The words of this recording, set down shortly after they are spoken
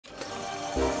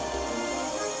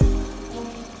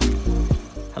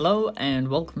Hello and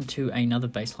welcome to another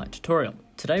Baselight tutorial.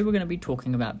 Today we're going to be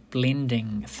talking about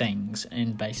blending things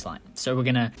in Baselight. So we're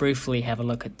going to briefly have a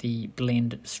look at the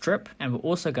blend strip, and we're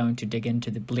also going to dig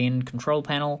into the blend control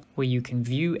panel where you can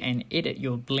view and edit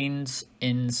your blends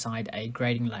inside a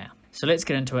grading layer. So let's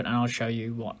get into it and I'll show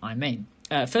you what I mean.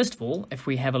 First of all, if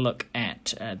we have a look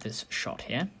at this shot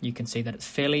here, you can see that it's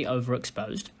fairly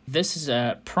overexposed. This is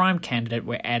a prime candidate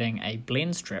where adding a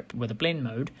blend strip with a blend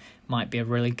mode might be a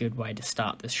really good way to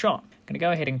start this shot. I'm going to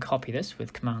go ahead and copy this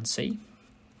with Command C,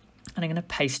 and I'm going to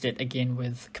paste it again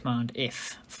with Command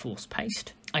F, force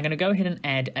paste. I'm going to go ahead and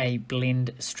add a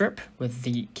blend strip with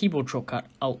the keyboard shortcut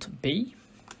Alt B.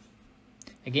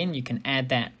 Again, you can add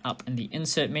that up in the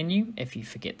insert menu if you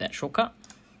forget that shortcut.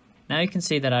 Now you can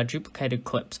see that our duplicated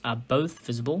clips are both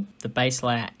visible, the base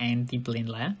layer and the blend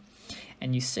layer.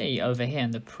 And you see over here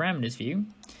in the parameters view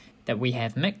that we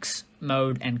have mix,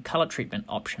 mode and color treatment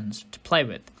options to play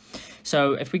with.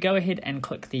 So if we go ahead and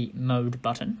click the mode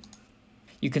button,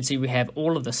 you can see we have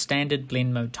all of the standard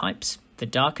blend mode types, the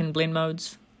darken blend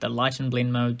modes, the lighten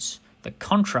blend modes, the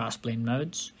contrast blend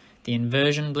modes, the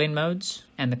inversion blend modes,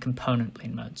 and the component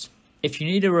blend modes. If you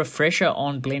need a refresher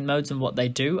on blend modes and what they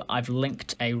do, I've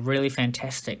linked a really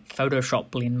fantastic Photoshop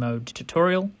blend mode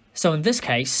tutorial. So in this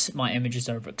case, my image is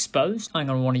overexposed. I'm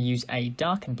going to want to use a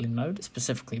darken blend mode,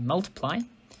 specifically multiply.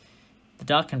 The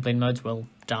darken blend modes will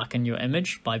darken your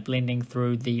image by blending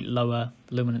through the lower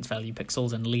luminance value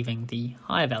pixels and leaving the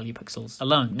higher value pixels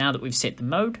alone. Now that we've set the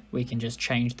mode, we can just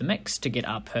change the mix to get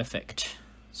our perfect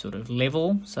sort of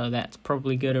level, so that's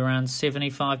probably good around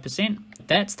 75%.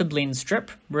 That's the blend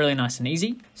strip, really nice and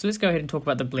easy. So let's go ahead and talk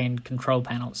about the blend control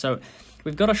panel. So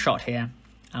we've got a shot here,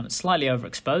 it's slightly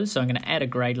overexposed, so I'm going to add a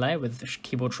grade layer with the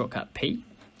keyboard shortcut P.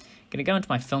 I'm going to go into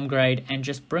my film grade and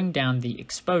just bring down the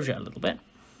exposure a little bit.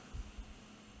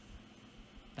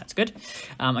 That's good.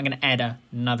 I'm going to add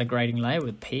another grading layer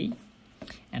with P,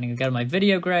 and I'm going to go to my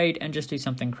video grade and just do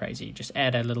something crazy, just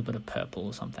add a little bit of purple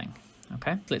or something.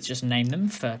 Okay, let's just name them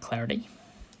for clarity.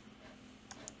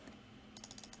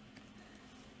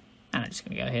 And I'm just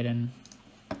going to go ahead and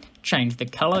change the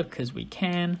color because we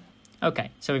can.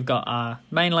 Okay, so we've got our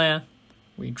main layer,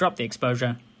 we drop the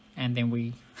exposure, and then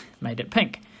we made it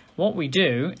pink. What we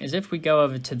do is if we go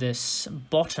over to this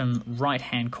bottom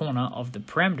right-hand corner of the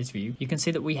parameters view, you can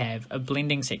see that we have a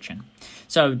blending section.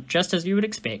 So just as you would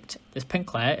expect, this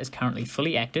pink layer is currently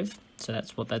fully active, so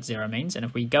that's what that 0 means. And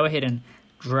if we go ahead and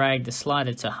drag the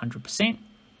slider to 100%,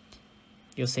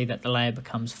 you'll see that the layer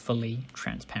becomes fully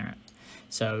transparent.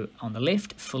 So on the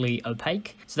left, fully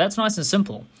opaque. So that's nice and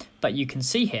simple, but you can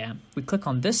see here, we click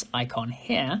on this icon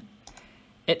here,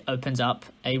 it opens up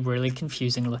a really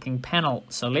confusing looking panel.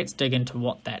 So let's dig into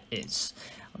what that is.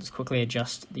 I'll just quickly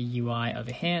adjust the UI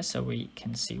over here so we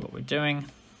can see what we're doing.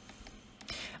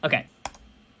 Okay,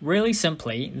 really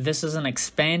simply, this is an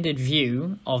expanded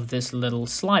view of this little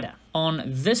slider. On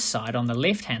this side, on the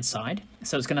left-hand side,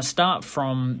 so it's going to start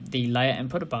from the layer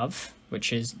input above,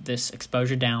 which is this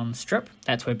exposure down strip.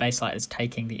 That's where Baselight is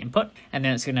taking the input. And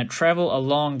then it's going to travel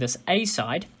along this A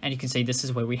side, and you can see this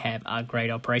is where we have our grade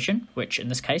operation, which in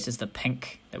this case is the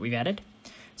pink that we've added.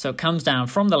 So it comes down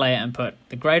from the layer input,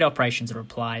 the grade operations are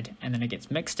applied, and then it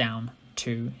gets mixed down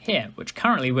to here, which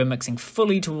currently we're mixing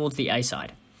fully towards the A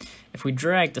side. If we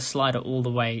drag the slider all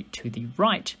the way to the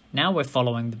right, now we're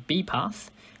following the B path,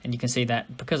 and you can see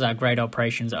that because our grade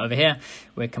operations are over here,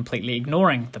 we're completely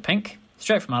ignoring the pink,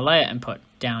 straight from our layer input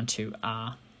down to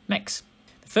our mix.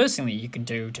 The first thing that you can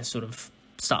do to sort of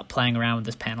start playing around with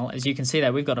this panel is you can see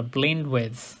that we've got a blend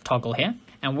with toggle here,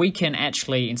 and we can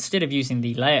actually, instead of using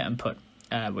the layer input,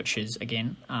 which is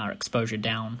again our exposure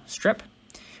down strip,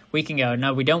 we can go,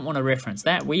 no, we don't want to reference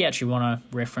that, we actually want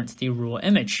to reference the raw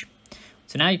image.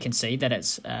 So now you can see that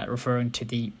it's referring to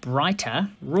the brighter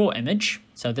raw image.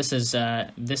 So this is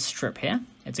this strip here.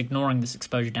 It's ignoring this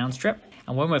exposure down strip.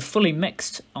 And when we're fully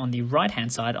mixed on the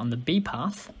right-hand side on the B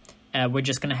path, we're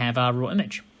just going to have our raw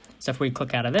image. So if we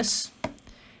click out of this,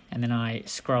 and then I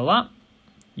scroll up,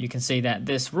 you can see that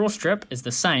this raw strip is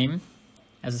the same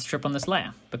as the strip on this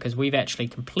layer, because we've actually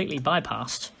completely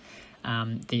bypassed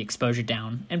the exposure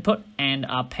down input and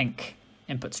our pink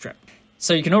input strip.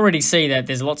 So you can already see that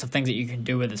there's lots of things that you can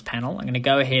do with this panel. I'm going to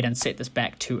go ahead and set this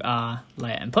back to our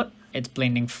layer input. It's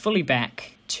blending fully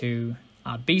back to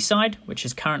our B side, which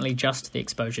is currently just the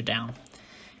exposure down.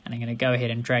 And I'm going to go ahead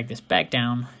and drag this back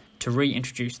down to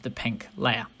reintroduce the pink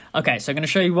layer. Okay, so I'm going to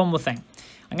show you one more thing.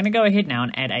 I'm going to go ahead now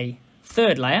and add a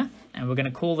third layer, and we're going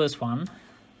to call this one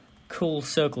Cool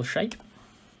Circle Shape.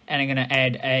 And I'm going to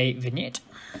add a vignette,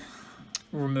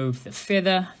 remove the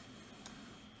feather,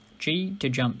 G to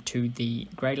jump to the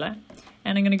grade layer,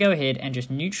 And I'm going to go ahead and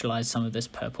just neutralize some of this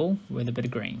purple with a bit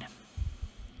of green.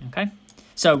 Okay,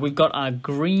 so we've got our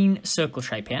green circle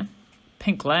shape here,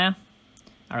 pink layer,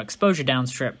 our exposure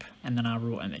downstrip, and then our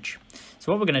raw image.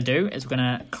 So what we're going to do is we're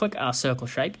going to click our circle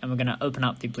shape and we're going to open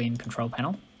up the blend control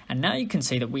panel. And now you can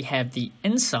see that we have the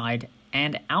inside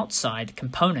and outside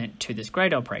component to this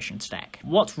grade operation stack.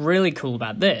 What's really cool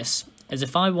about this is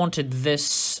if I wanted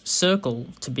this circle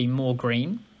to be more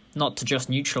green, not to just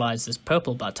neutralize this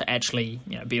purple, but to actually,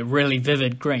 be a really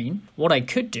vivid green, what I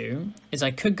could do is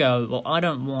I could go, well, I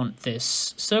don't want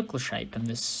this circle shape and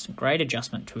this grade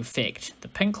adjustment to affect the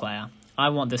pink layer. I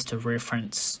want this to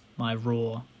reference my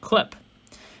raw clip.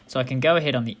 So I can go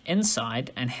ahead on the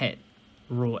inside and hit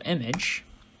raw image.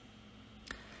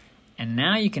 And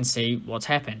now you can see what's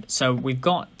happened. So we've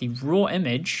got the raw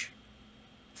image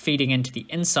feeding into the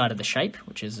inside of the shape,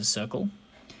 which is a circle.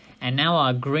 And now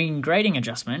our green grading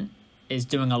adjustment is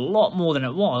doing a lot more than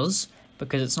it was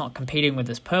because it's not competing with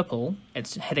this purple.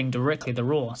 It's hitting directly the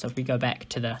raw. So if we go back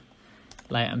to the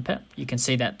layer input, you can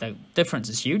see that the difference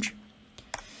is huge.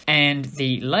 And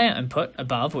the layer input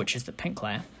above, which is the pink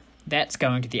layer, that's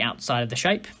going to the outside of the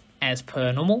shape as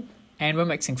per normal. And we're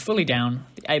mixing fully down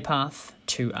the A path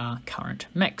to our current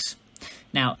mix.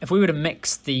 Now, if we were to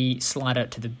mix the slider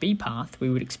to the B path, we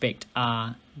would expect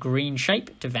our green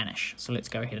shape to vanish. So let's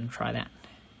go ahead and try that.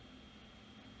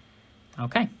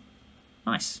 Okay,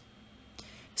 nice.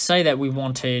 Say that we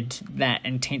wanted that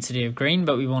intensity of green,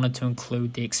 but we wanted to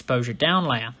include the exposure down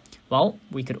layer. Well,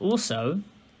 we could also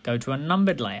go to a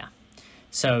numbered layer.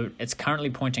 So it's currently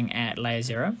pointing at layer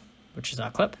 0, which is our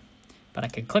clip. But I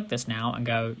could click this now and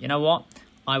go, you know what?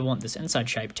 I want this inside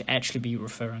shape to actually be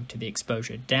referring to the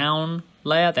exposure down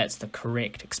layer. That's the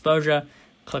correct exposure.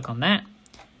 Click on that,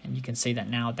 and you can see that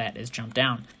now that is jumped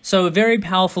down. So a very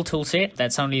powerful tool set.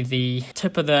 That's only the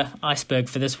tip of the iceberg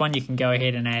for this one. You can go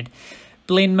ahead and add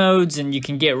blend modes, and you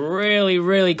can get really,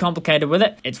 really complicated with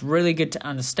it. It's really good to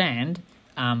understand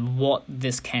what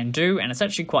this can do, and it's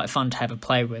actually quite fun to have a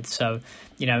play with. So,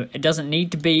 it doesn't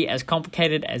need to be as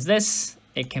complicated as this.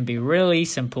 It can be really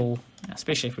simple,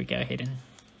 especially if we go ahead and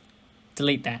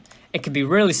delete that. It can be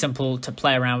really simple to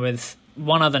play around with.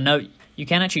 One other note, you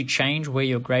can actually change where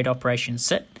your grade operations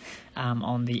sit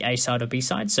on the A side or B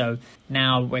side. So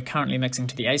now we're currently mixing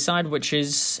to the A side, which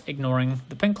is ignoring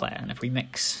the pink layer. And if we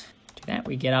mix to that,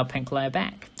 we get our pink layer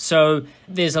back. So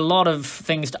there's a lot of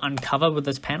things to uncover with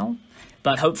this panel,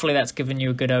 but hopefully that's given you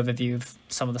a good overview of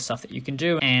some of the stuff that you can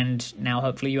do. And now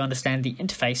hopefully you understand the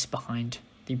interface behind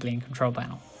the blend control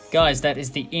panel. Guys, that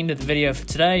is the end of the video for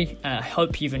today. I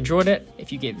hope you've enjoyed it.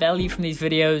 If you get value from these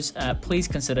videos, please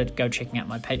consider checking out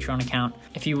my Patreon account.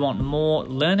 If you want more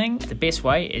learning, the best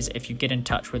way is if you get in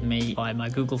touch with me via my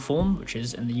Google form, which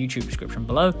is in the YouTube description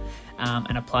below,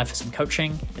 and apply for some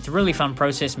coaching. It's a really fun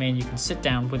process, man. You can sit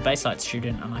down with Baselight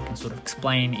student and I can sort of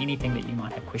explain anything that you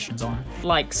might have questions on.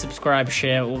 Like, subscribe,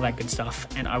 share, all that good stuff,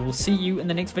 and I will see you in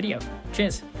the next video.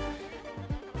 Cheers.